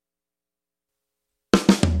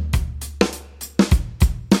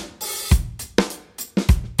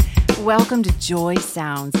Welcome to Joy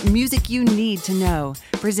Sounds, music you need to know,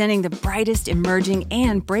 presenting the brightest emerging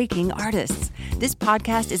and breaking artists. This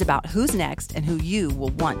podcast is about who's next and who you will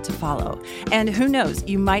want to follow. And who knows,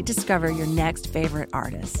 you might discover your next favorite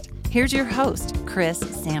artist. Here's your host, Chris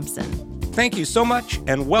Sampson. Thank you so much,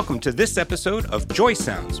 and welcome to this episode of Joy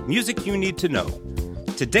Sounds, music you need to know.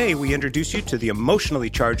 Today, we introduce you to the emotionally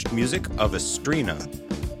charged music of Astrina.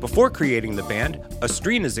 Before creating the band,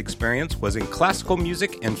 Astrina's experience was in classical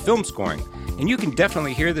music and film scoring, and you can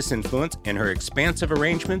definitely hear this influence in her expansive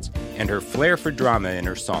arrangements and her flair for drama in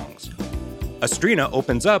her songs. Astrina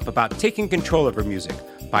opens up about taking control of her music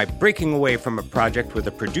by breaking away from a project with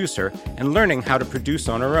a producer and learning how to produce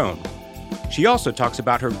on her own. She also talks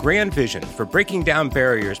about her grand vision for breaking down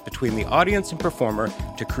barriers between the audience and performer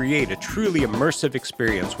to create a truly immersive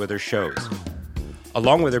experience with her shows.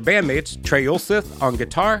 Along with her bandmates, Trey Olseth on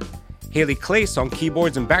guitar, Haley Clace on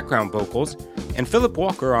keyboards and background vocals, and Philip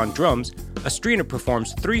Walker on drums, Astrina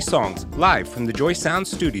performs 3 songs live from the Joy Sound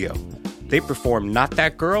studio. They perform Not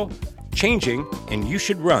That Girl, Changing, and You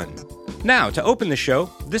Should Run. Now, to open the show,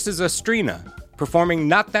 this is Astrina performing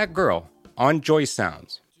Not That Girl on Joy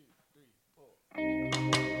Sounds.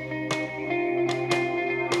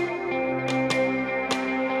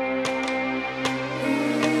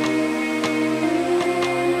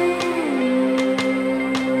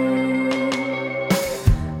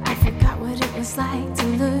 Like to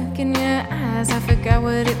look in your eyes, I forgot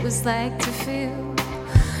what it was like to feel.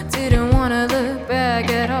 Didn't wanna look back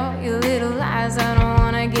at all your little lies. I don't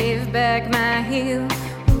wanna give back my heel.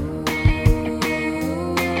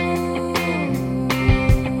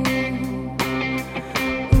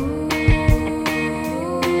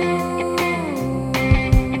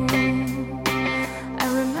 I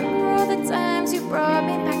remember all the times you brought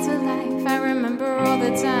me back to life. I remember all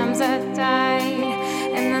the times I died.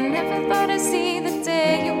 And I never thought I'd see the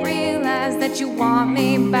day you realize that you want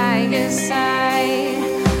me by your side.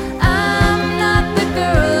 I'm not the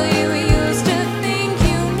girl you used to think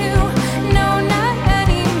you knew. No, not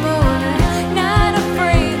anymore. Not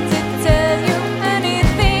afraid to tell you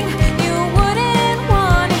anything you wouldn't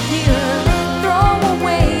want to hear. Throw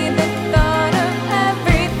away the thought of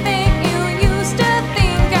everything you used to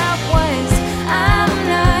think I was. I'm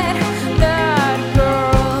not that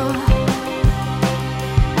girl.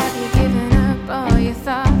 Have you given up all you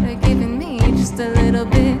thought of giving me? Just a little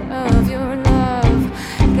bit of your love.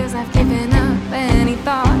 'Cause I've given up any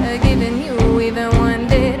thought of giving you even one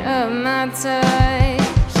bit of my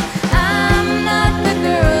touch. I'm not the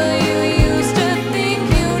girl you used to think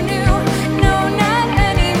you knew. No, not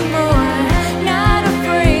anymore. Not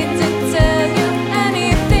afraid to tell you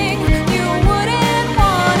anything you wouldn't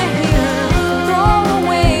want to hear. Throw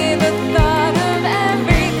away the thought of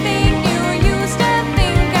everything you used to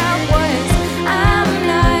think I was. I'm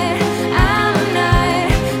not that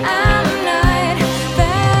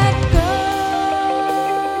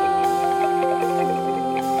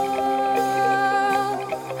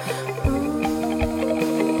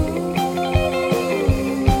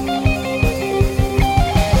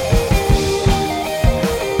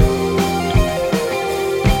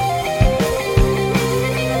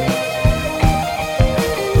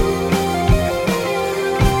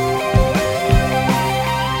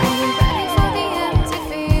Are you ready for the empty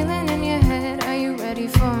feeling in your head? Are you ready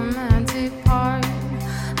for a romantic part?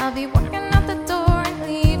 I'll be walking out the door and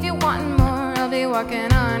leave you wanting more. I'll be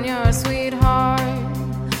walking on your sweetheart.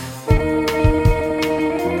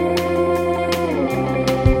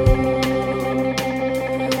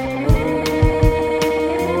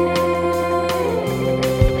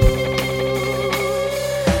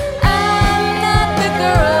 I'm not the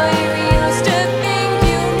girl you used to think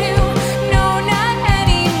you knew. No, not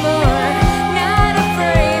anymore. Not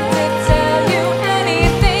afraid to tell you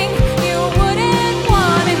anything you wouldn't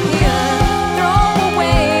want to hear. Throw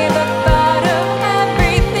away the thought of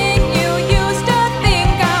everything you used to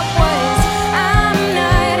think I was. I'm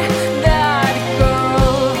not that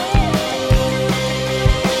girl.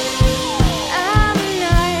 I'm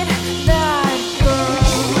not that girl.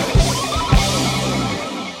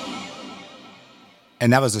 And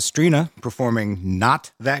that was Astrina performing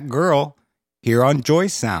Not That Girl here on Joy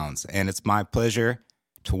Sounds. And it's my pleasure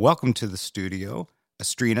to welcome to the studio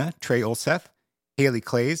Astrina, Trey Olseth, Haley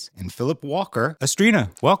Clace, and Philip Walker. Astrina,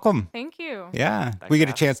 welcome. Thank you. Yeah, we get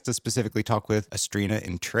a chance to specifically talk with Astrina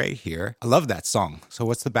and Trey here. I love that song. So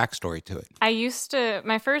what's the backstory to it?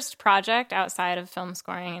 My first project outside of film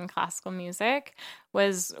scoring and classical music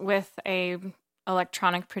was with a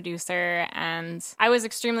electronic producer, and I was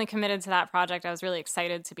extremely committed to that project. I was really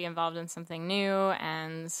excited to be involved in something new,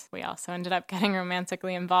 and we also ended up getting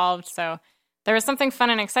romantically involved. So There was something fun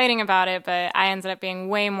and exciting about it, but I ended up being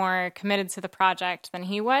way more committed to the project than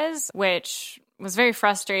he was, which was very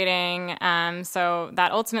frustrating. So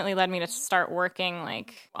that ultimately led me to start working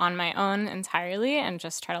like on my own entirely and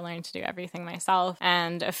just try to learn to do everything myself.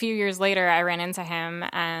 And a few years later, I ran into him,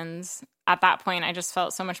 and at that point, I just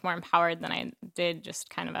felt so much more empowered than I did just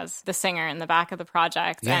kind of as the singer in the back of the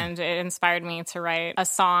project. Yeah. And it inspired me to write a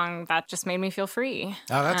song that just made me feel free.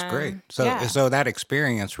 Oh, that's great. So that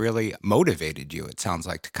experience really motivated you, it sounds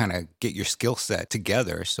like, to kind of get your skill set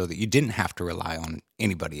together so that you didn't have to rely on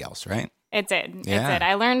anybody else, right? It did. Yeah. It did.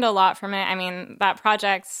 I learned a lot from it. I mean, that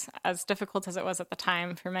project, as difficult as it was at the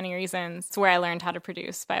time for many reasons, it's where I learned how to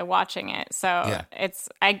produce by watching it. So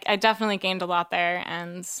I definitely gained a lot there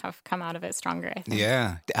and have come out of it stronger, I think.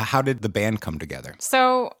 Yeah. How did the band come together?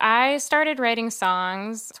 So I started writing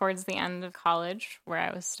songs towards the end of college where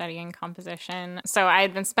I was studying composition. So I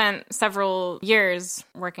had been spent several years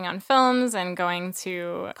working on films and going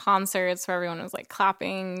to concerts where everyone was like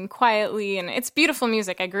clapping quietly. And it's beautiful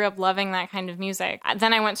music. I grew up loving that kind of music.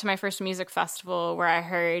 Then I went to my first music festival where I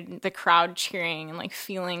heard the crowd cheering and like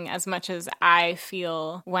feeling as much as I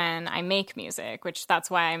feel when I make music, which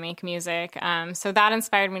that's why I make music. So that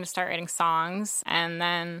inspired me to start writing songs. And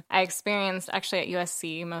then I experienced, actually at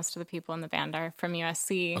USC, most of the people in the band are from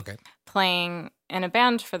USC, playing in a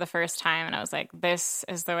band for the first time. And I was like, this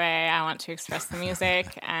is the way I want to express the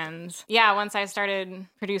music. And yeah, once I started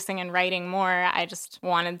producing and writing more, I just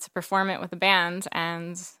wanted to perform it with a band.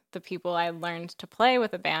 And the people I learned to play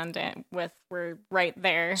with a band with were right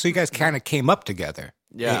there. So you guys kind of came up together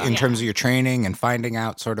in terms of your training and finding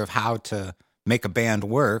out sort of how to make a band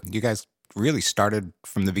work. You guys really started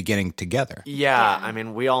from the beginning together. Yeah. I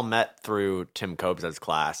mean, we all met through Tim Cobes'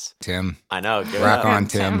 class. Tim. I know. Rock on,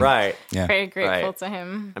 Tim. Right. Yeah. Very grateful to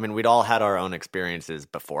him. I mean, we'd all had our own experiences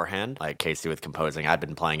beforehand, like Casey with composing. I'd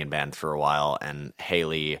been playing in bands for a while, and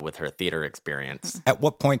Haley with her theater experience. At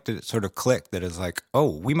what point did it sort of click that is like,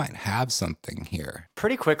 oh, we might have something here?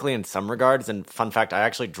 Pretty quickly in some regards. And fun fact, I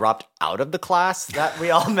actually dropped out of the class that we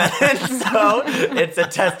all met in. So it's a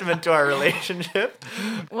testament to our relationship.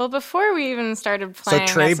 Well, before we even started playing.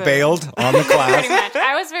 So Trey bailed on the class. Pretty much.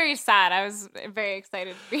 I was very sad. I was very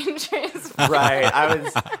excited to be in Trey's. Right.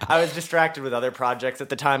 I was distracted with other projects at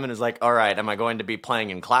the time and was like, all right, am I going to be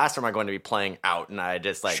playing in class or am I going to be playing out? And I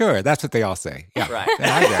just like... Sure, that's what they all say. Yeah. Right.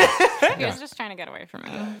 He was just trying to get away from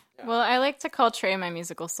me. Well, I like to call Trey my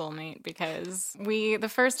musical soulmate because the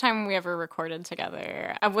first time we ever recorded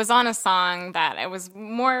together, I was on a song that I was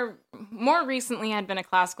more recently had been a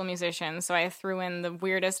classical musician, so I threw in the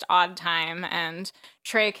weirdest odd time, and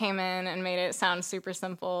Trey came in and made it sound super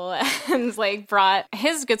simple and like brought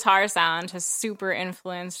his guitar sound has super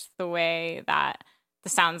influenced the way that the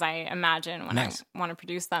sounds I imagine when I want to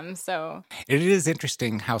produce them. So it is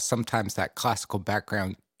interesting how sometimes that classical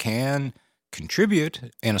background can contribute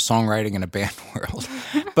in a songwriting and a band world,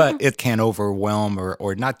 but it can overwhelm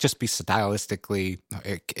or not just be stylistically,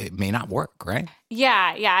 it may not work, right?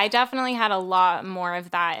 Yeah, I definitely had a lot more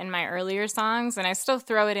of that in my earlier songs, and I still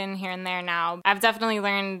throw it in here and there now. I've definitely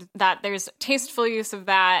learned that there's tasteful use of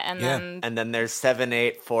that, and then there's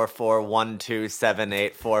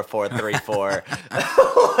 784412784434.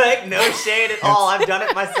 Like no shade at all. I've done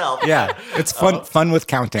it myself. Yeah, it's fun with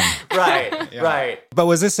counting. Right, right. But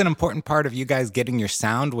was this an important part of you guys getting your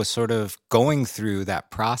sound? Was sort of going through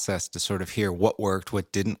that process to sort of hear what worked,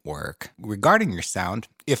 what didn't work? Regarding your sound,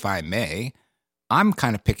 if I may, I'm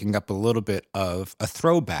kind of picking up a little bit of a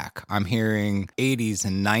throwback. I'm hearing 80s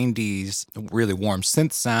and 90s really warm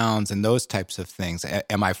synth sounds and those types of things.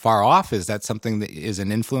 Am I far off? Is that something that is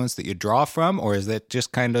an influence that you draw from, or is that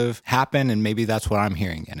just kind of happen and maybe that's what I'm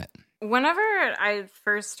hearing in it? Whenever I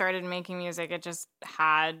first started making music, it just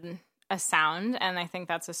had a sound, and I think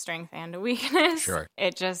that's a strength and a weakness. Sure.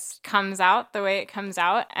 It just comes out the way it comes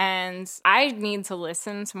out, and I need to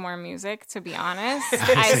listen to more music, to be honest.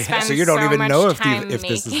 I spend so you don't even know if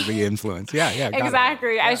this is the influence. Yeah,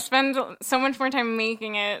 exactly. I spend so much more time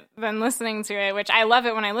making it than listening to it, which I love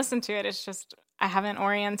it when I listen to it. It's just I haven't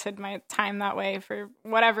oriented my time that way for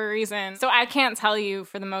whatever reason. So I can't tell you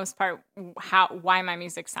for the most part why my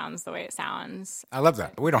music sounds the way it sounds. I love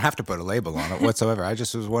that. We don't have to put a label on it whatsoever. I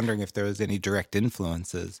just was wondering if there was any direct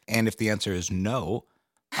influences. And if the answer is no,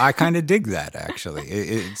 I kind of dig that, actually.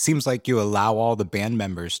 It seems like you allow all the band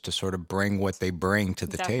members to sort of bring what they bring to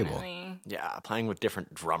the table. Yeah, playing with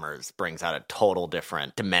different drummers brings out a total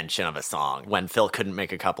different dimension of a song. When Phil couldn't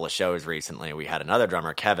make a couple of shows recently, we had another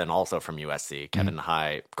drummer, Kevin, also from USC, Kevin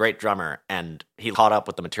High, great drummer, and he caught up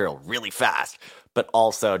with the material really fast. But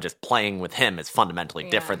also just playing with him is fundamentally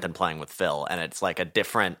different than playing with Phil. And it's like a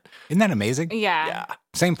different... Isn't that amazing? Yeah.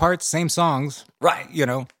 Same parts, same songs. Right. You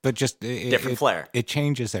know, but just... Different flair. It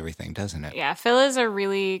changes everything, doesn't it? Yeah, Phil is a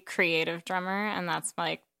really creative drummer, and that's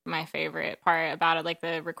like my favorite part about it. Like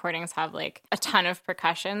the recordings have like a ton of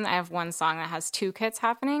percussion. I have one song that has 2 kits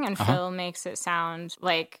happening, and Phil makes it sound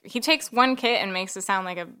like... He takes one kit and makes it sound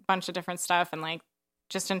like a bunch of different stuff and like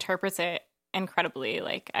just interprets it incredibly.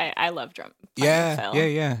 Like I love drum playing with Phil.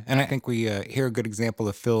 Yeah. And I think we hear a good example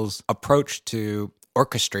of Phil's approach to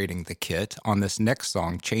orchestrating the kit on this next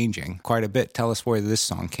song, Changing, quite a bit. Tell us where this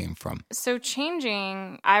song came from. So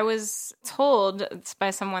Changing, I was told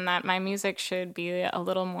by someone that my music should be a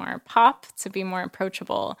little more pop to be more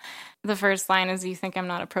approachable. The first line is, "You think I'm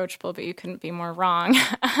not approachable, but you couldn't be more wrong."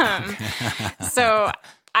 So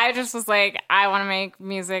I just was like, I want to make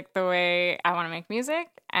music the way I want to make music.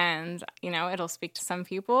 And, you know, it'll speak to some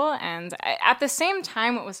people. And at the same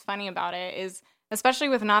time, what was funny about it is, especially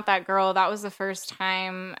with Not That Girl, that was the first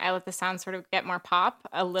time I let the sound sort of get more pop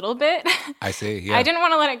a little bit. I see, yeah. I didn't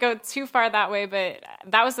want to let it go too far that way, but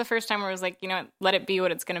that was the first time where it was like, you know, let it be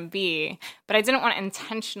what it's going to be. But I didn't want to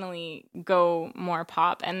intentionally go more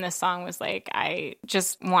pop. And this song was like, I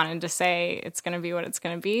just wanted to say it's going to be what it's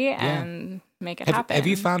going to be and make it happen. Have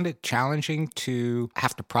you found it challenging to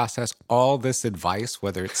have to process all this advice,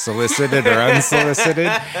 whether it's solicited or unsolicited,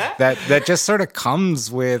 that just sort of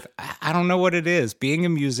comes with, I don't know what it is. Being a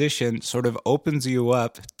musician sort of opens you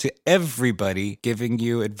up to everybody giving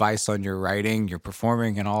you advice on your writing, your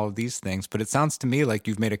performing, and all of these things. But it sounds to me like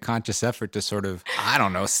you've made a conscious effort to sort of, I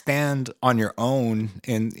don't know, stand on your own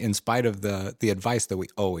in spite of the advice that we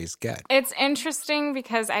always get. It's interesting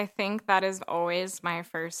because I think that is always my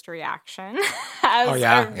first reaction.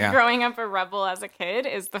 Growing up a rebel as a kid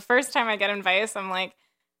is the first time I get advice, I'm like,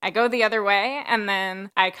 I go the other way, and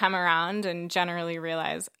then I come around and generally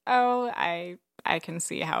realize, oh, I can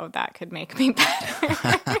see how that could make me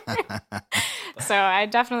better. So I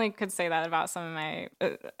definitely could say that about some of my,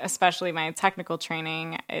 especially my technical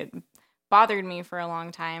training. It bothered me for a long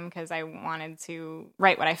time because I wanted to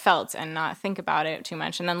write what I felt and not think about it too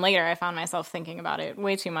much. And then later I found myself thinking about it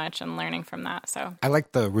way too much and learning from that. So I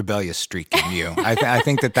like the rebellious streak in you. I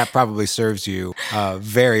think that probably serves you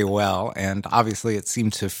very well. And obviously it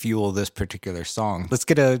seemed to fuel this particular song. Let's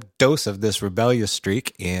get a dose of this rebellious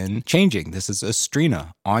streak in Changing. This is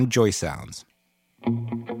Astrina on Joy Sounds.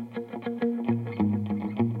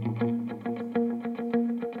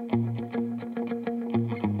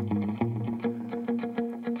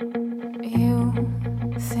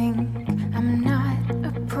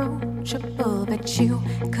 But you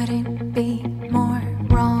couldn't be more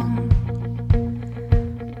wrong.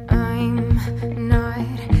 I'm not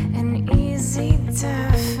an easy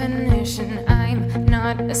definition. I'm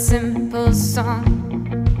not a simple song.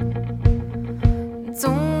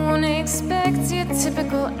 Don't expect your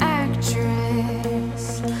typical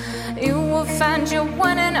actress. You will find your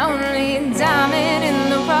one and only diamond in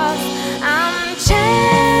the rough. I'm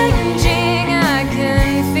changing, I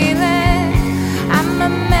can feel it. I'm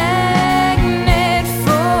a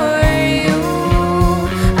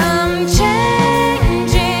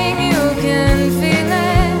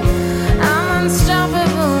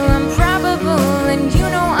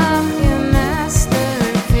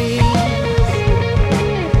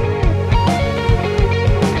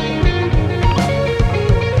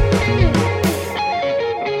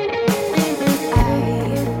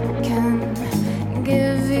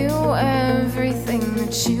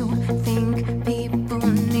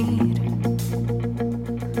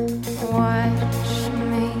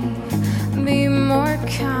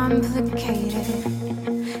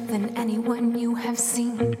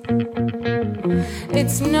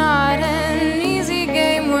It's not an easy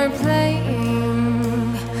game we're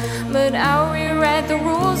playing, but I'll rewrite the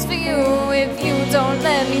rules for you if you don't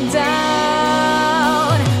let me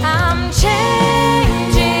down. I'm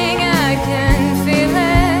changing, I can feel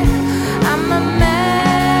it. I'm a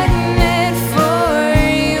magnet for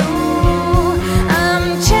you.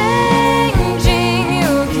 I'm changing,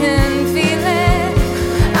 you can feel it.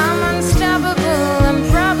 I'm unstoppable, I'm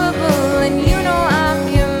probable, and you know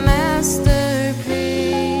I'm your master.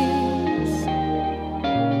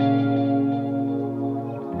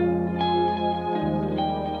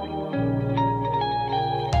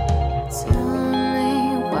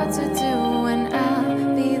 To do when I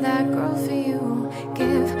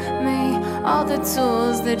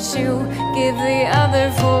tools that you give the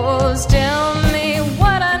other fools. Tell me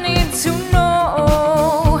what I need to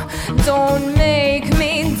know. Don't make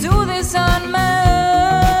me do this on my own.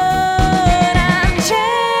 I'm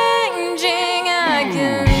changing, I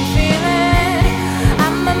can feel it.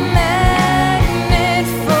 I'm a magnet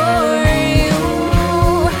for you.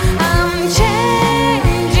 I'm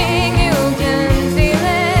changing, you can feel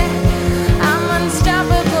it. I'm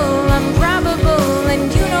unstoppable, I'm probable,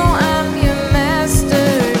 and you know I'm your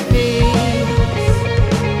masterpiece.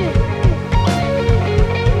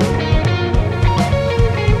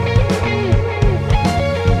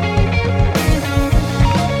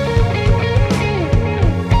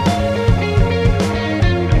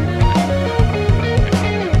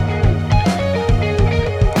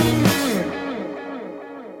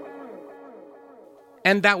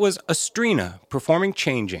 And that was Astrina performing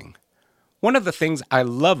Changing. One of the things I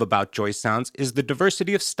love about Joy Sounds is the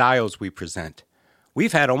diversity of styles we present.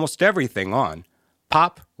 We've had almost everything on: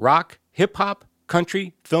 pop, rock, hip-hop,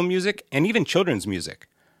 country, film music, and even children's music.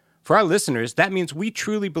 For our listeners, that means we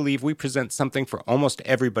truly believe we present something for almost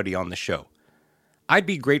everybody on the show. I'd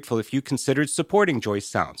be grateful if you considered supporting Joy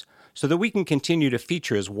Sounds so that we can continue to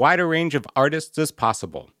feature as wide a range of artists as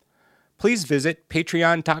possible. Please visit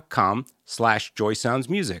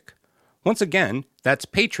patreon.com/joysoundsmusic. Once again, that's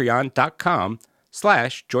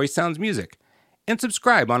patreon.com/joysoundsmusic, and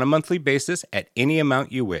subscribe on a monthly basis at any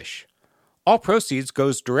amount you wish. All proceeds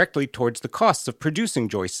goes directly towards the costs of producing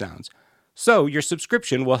Joy Sounds, so your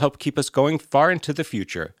subscription will help keep us going far into the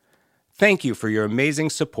future. Thank you for your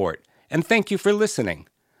amazing support, and thank you for listening.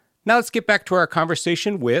 Now let's get back to our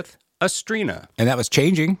conversation with Astrina. And that was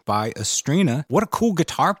Changing by Astrina. What a cool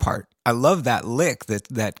guitar part. I love that lick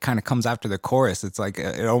that kind of comes after the chorus. It's like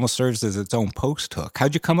it almost serves as its own post hook.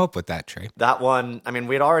 How'd you come up with that, Trey? That one, I mean,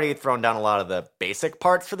 we'd already thrown down a lot of the basic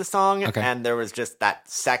parts for the song, and there was just that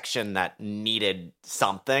section that needed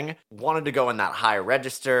something. Wanted to go in that high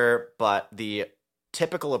register, but the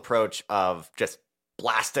typical approach of just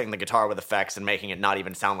blasting the guitar with effects and making it not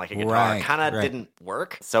even sound like a guitar kind of didn't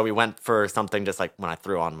work. So we went for something just like when I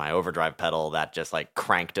threw on my overdrive pedal that just like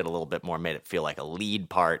cranked it a little bit more, made it feel like a lead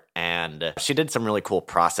part. And she did some really cool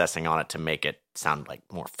processing on it to make it sound like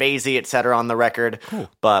more phasey, etc. on the record. Cool.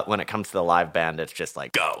 But when it comes to the live band, it's just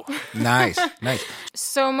like, go. Nice.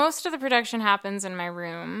 So most of the production happens in my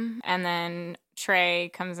room, and then Trey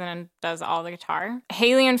comes in and does all the guitar.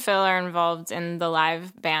 Haley and Phil are involved in the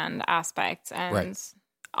live band aspect, and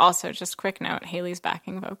also, just quick note, Haley's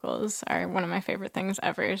backing vocals are one of my favorite things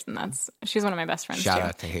ever, and she's one of my best friends Shout too.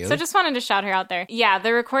 out to Haley. So just wanted to shout her out there. Yeah,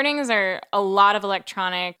 the recordings are a lot of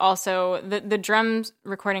electronic. Also, the drums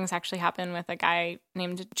recordings actually happen with a guy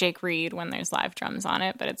named Jake Reed when there's live drums on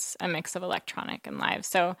it, but it's a mix of electronic and live.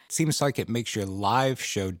 So it seems like it makes your live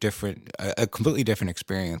show different, a completely different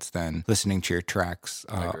experience than listening to your tracks,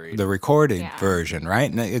 the recorded version, right?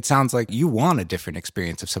 And it sounds like you want a different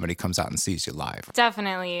experience if somebody comes out and sees you live.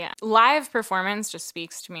 Definitely. Live performance just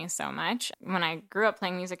speaks to me so much. When I grew up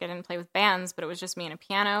playing music, I didn't play with bands, but it was just me and a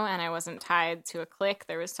piano, and I wasn't tied to a click.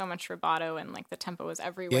 There was so much rubato, and like the tempo was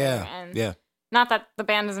everywhere. Not that the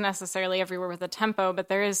band is necessarily everywhere with the tempo, but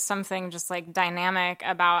there is something just like dynamic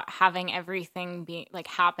about having everything be like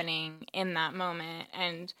happening in that moment,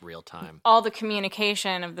 and real time. All the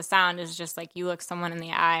communication of the sound is just like you look someone in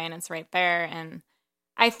the eye and it's right there. And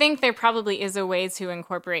I think there probably is a way to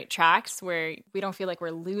incorporate tracks where we don't feel like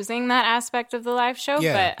we're losing that aspect of the live show.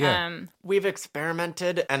 We've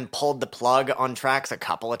experimented and pulled the plug on tracks a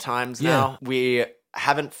couple of times now. We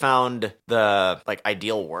haven't found the like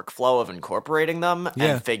ideal workflow of incorporating them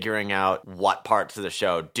and figuring out what parts of the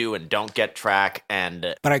show do and don't get track.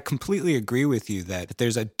 But I completely agree with you that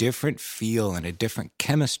there's a different feel and a different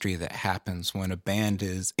chemistry that happens when a band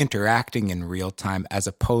is interacting in real time as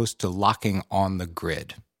opposed to locking on the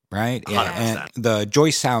grid. Right? 100%. And the Joy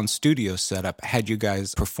Sound studio setup had you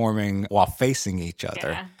guys performing while facing each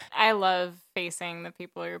other. Yeah. I love facing the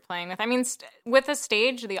people you're playing with. I mean, with a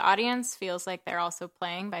stage, the audience feels like they're also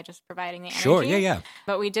playing by just providing the energy. Sure, yeah.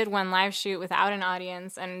 But we did one live shoot without an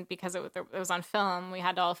audience, and because it was on film, we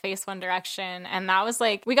had to all face one direction, and that was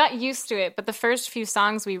like, we got used to it, but the first few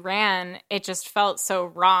songs we ran, it just felt so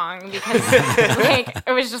wrong, because like,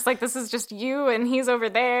 it was just like, this is just you, and he's over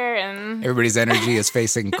there, and everybody's energy is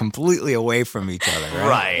facing completely away from each other, right?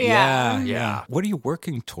 Right. Yeah. What are you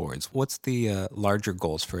working towards? What's the larger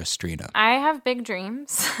goals for Astrina? I have big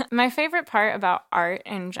dreams. My favorite part about art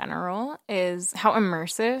in general is how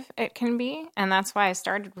immersive it can be. And that's why I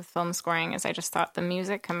started with film scoring, is I just thought the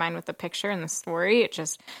music combined with the picture and the story, it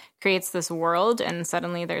just creates this world, and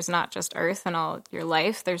suddenly there's not just Earth and all your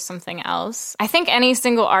life, there's something else. I think any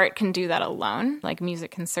single art can do that alone. Like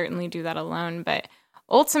music can certainly do that alone, but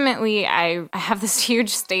ultimately, I have this huge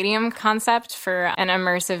stadium concept for an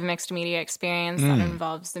immersive mixed media experience that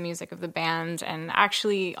involves the music of the band and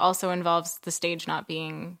actually also involves the stage not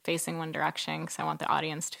being facing one direction, because I want the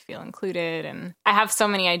audience to feel included. And I have so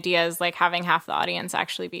many ideas, like having half the audience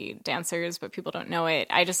actually be dancers, but people don't know it.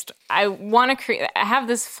 I want to create, I have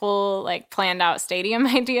this full like planned out stadium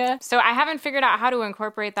idea. So I haven't figured out how to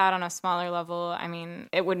incorporate that on a smaller level. I mean,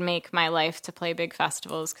 it would make my life to play big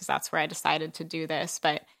festivals, because that's where I decided to do this.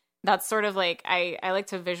 But that's sort of like, I like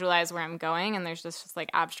to visualize where I'm going, and there's just like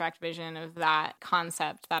abstract vision of that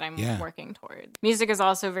concept that I'm working toward. Music is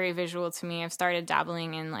also very visual to me. I've started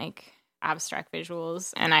dabbling in like abstract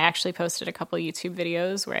visuals, and I actually posted a couple YouTube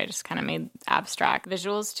videos where I just kind of made abstract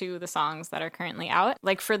visuals to the songs that are currently out.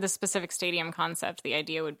 Like for the specific stadium concept, the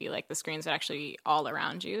idea would be like the screens would actually be all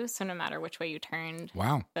around you, so no matter which way you turned,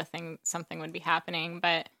 something would be happening.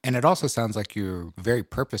 And it also sounds like you're very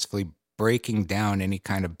purposefully breaking down any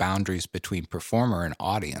kind of boundaries between performer and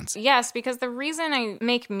audience. Yes, because the reason I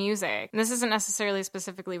make music, and this isn't necessarily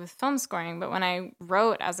specifically with film scoring, but when I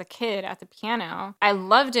wrote as a kid at the piano, I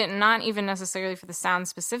loved it not even necessarily for the sound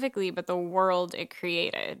specifically, but the world it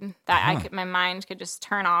created. That my mind could just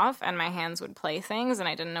turn off and my hands would play things and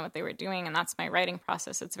I didn't know what they were doing, and that's my writing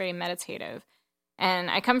process. It's very meditative.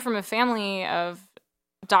 And I come from a family of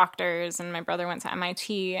doctors, and my brother went to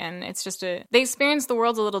MIT, and it's just they experience the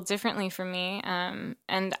world a little differently from me,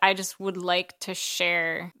 and I just would like to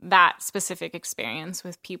share that specific experience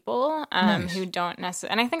with people who don't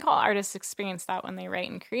necessarily, and I think all artists experience that when they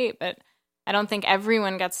write and create, but I don't think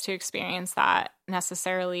everyone gets to experience that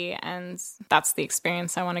necessarily, and that's the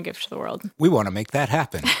experience I want to give to the world. We want to make that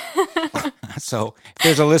happen. So if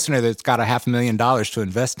there's a listener that's got $500,000 to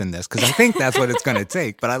invest in this, because I think that's what it's going to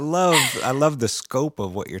take. But I love the scope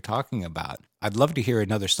of what you're talking about. I'd love to hear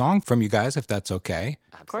another song from you guys, if that's okay.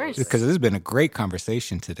 Of course. Because this has been a great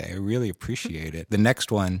conversation today. I really appreciate it. The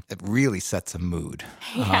next one, it really sets a mood.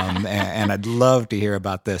 Yeah. And I'd love to hear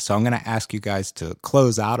about this. So I'm going to ask you guys to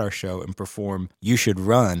close out our show and perform You Should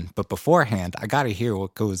Run. But beforehand, I got to hear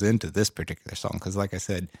what goes into this particular song. Because like I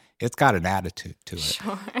said, it's got an attitude to it.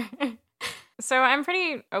 Sure. So I'm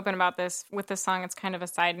pretty open about this. With this song, it's kind of a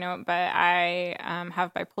side note, but I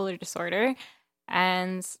have bipolar disorder,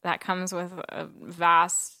 and that comes with a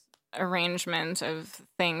vast arrangement of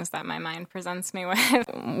things that my mind presents me with.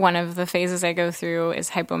 One of the phases I go through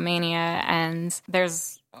is hypomania, and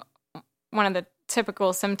there's one of the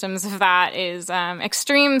typical symptoms of that is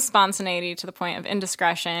extreme spontaneity to the point of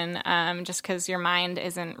indiscretion, just because your mind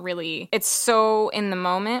isn't really, it's so in the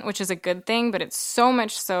moment, which is a good thing, but it's so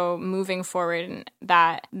much so moving forward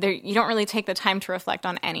that you don't really take the time to reflect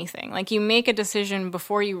on anything. Like you make a decision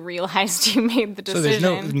before you realized you made the decision.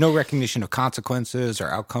 So there's no recognition of consequences or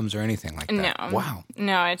outcomes or anything like that? No. Wow.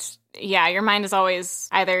 No, your mind is always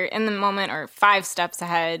either in the moment or 5 steps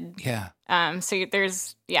ahead. Yeah. So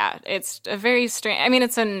it's a very strange, I mean,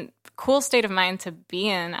 it's a cool state of mind to be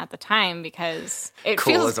in at the time, because it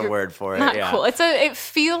cool feels... Cool is a word for it, not yeah. cool. It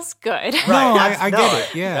feels good. Right. No, I get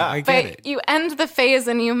it. Yeah, I get it. But you end the phase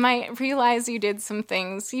and you might realize you did some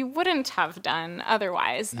things you wouldn't have done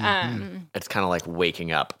otherwise. Mm-hmm. It's kind of like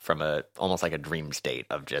waking up from almost like a dream state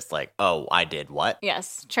of just like, oh, I did what?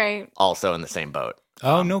 Yes, Trey. Also in the same boat.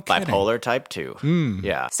 Oh, no kidding. Bipolar type 2.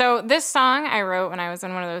 Yeah. So this song I wrote when I was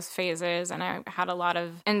in one of those phases, and I had a lot of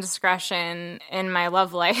indiscretion in my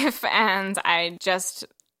love life, and I just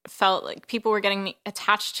felt like people were getting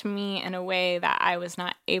attached to me in a way that I was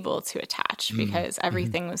not able to attach, because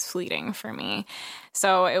everything was fleeting for me.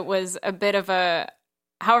 So it was a bit of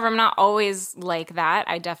however, I'm not always like that.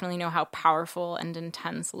 I definitely know how powerful and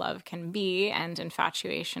intense love can be, and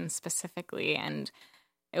infatuation specifically, and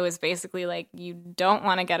it was basically like, you don't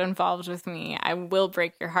want to get involved with me. I will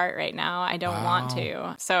break your heart right now. I don't want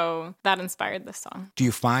to. So that inspired this song. Do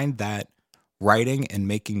you find that writing and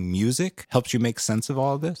making music helps you make sense of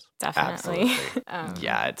all of this? Definitely.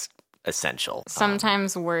 Yeah, it's essential.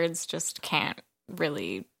 Sometimes words just can't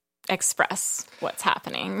really express what's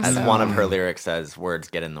happening. As one of her lyrics says, words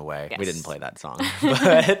get in the way. Yes. We didn't play that song.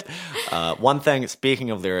 But one thing, speaking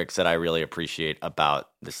of lyrics, that I really appreciate about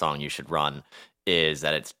the song You Should Run is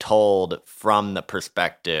that it's told from the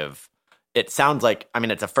perspective. It sounds like, I mean,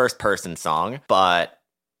 it's a first-person song, but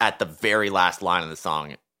at the very last line of the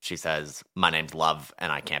song, she says, "My name's Love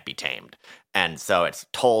and I can't be tamed." And so it's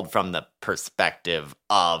told from the perspective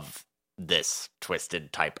of this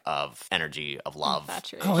twisted type of energy of love.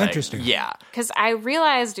 Oh, interesting. Yeah. Because I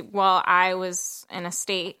realized while I was in a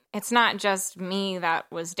state, it's not just me that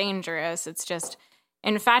was dangerous. It's just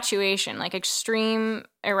infatuation, like extreme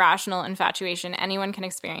irrational infatuation. Anyone can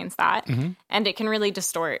experience that. Mm-hmm. And it can really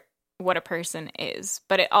distort what a person is,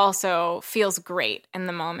 but it also feels great in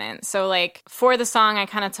the moment. So like for the song, I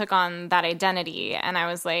kind of took on that identity, and I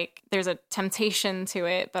was like, there's a temptation to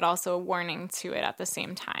it, but also a warning to it at the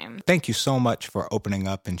same time. Thank you so much for opening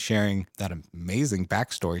up and sharing that amazing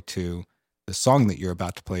backstory to the song that you're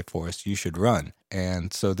about to play for us, You Should Run.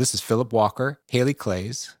 And so this is Philip Walker, Haley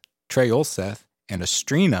Clays, Trey Olseth, and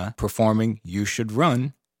Astrina performing You Should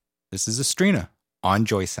Run. This is Astrina on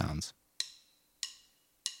Joy Sounds.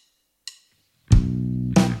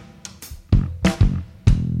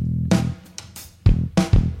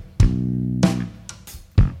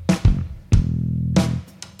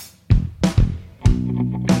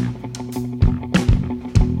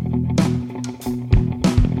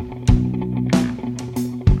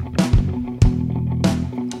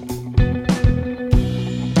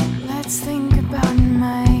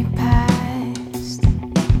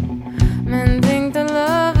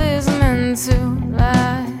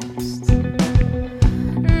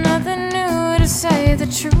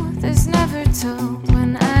 Truth is never told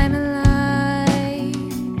when I'm alive.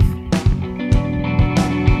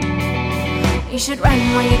 You should run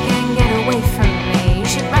where you can't get away from me. You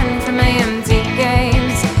should run from my empty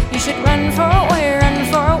games. You should run far away, run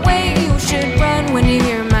far away. You should run when you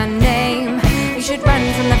hear my name. You should run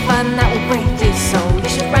from the fun that will break your soul. You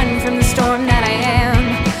should run from the storm that I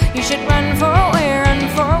am. You should run far away, run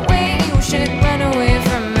far away. You should run away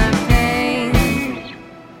from my pain.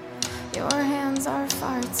 Your hands are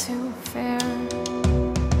far too fair,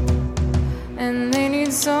 and they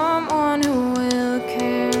need someone who will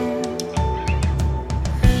care.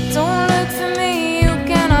 Don't look for me, you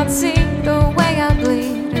cannot see the way I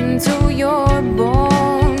bleed into your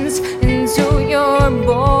bones, into your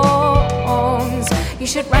bones. You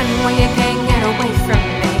should run where you can't get away from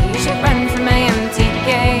me. You should run from my empty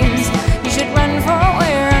games. You should run far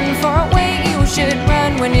away, run far away. You should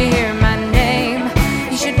run when you hear my name.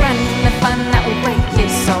 You should run from the fun that will break your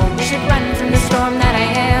soul. You should run from the storm that I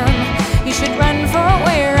am. You should run far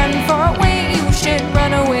away, run far away. You should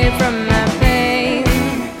run away from my pain.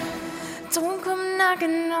 Don't come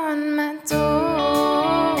knocking on my door.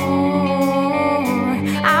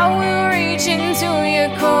 I will reach into your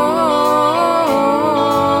core,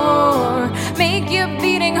 make your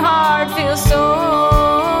beating heart feel sore.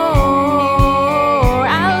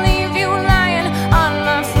 I'll leave you lying on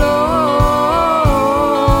my floor.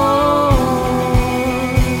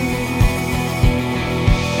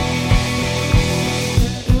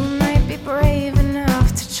 You might be brave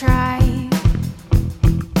enough to try.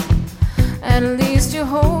 At least your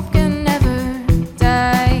hope can never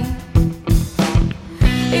die.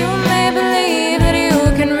 You may believe that you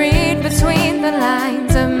can read between the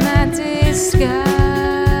lines of my disguise.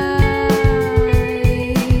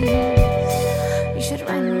 You should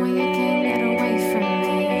run where you can't get away from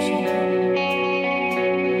me.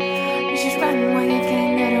 You should run where you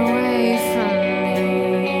can't get away from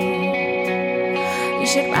me. You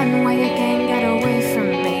should run where you can't get away from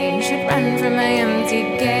me. You should run from my empty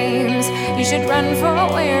games. You should run far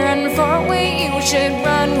away, run far away. You should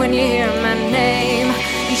run when you hear my name.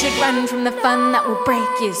 You should run from the fun that will break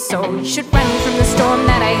your soul. You should run from the storm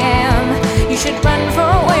that I am. You should run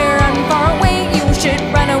far away, run far away. You should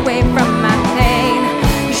run away from my pain.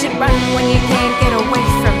 You should run when you can't get away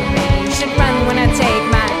from me. You should run when I take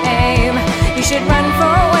my aim. You should run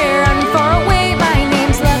far away, run far away. My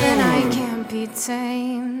name's Love and I can't be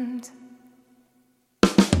tamed.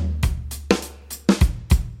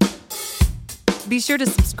 Be sure to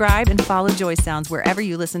subscribe and follow Joy Sounds wherever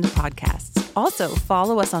you listen to podcasts. Also,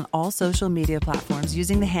 follow us on all social media platforms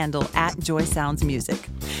using the handle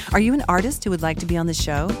 @JoySoundsMusic. Are you an artist who would like to be on the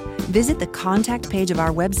show? Visit the contact page of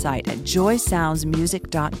our website at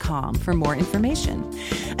joysoundsmusic.com for more information.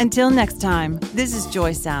 Until next time, this is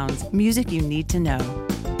Joy Sounds, music you need to know.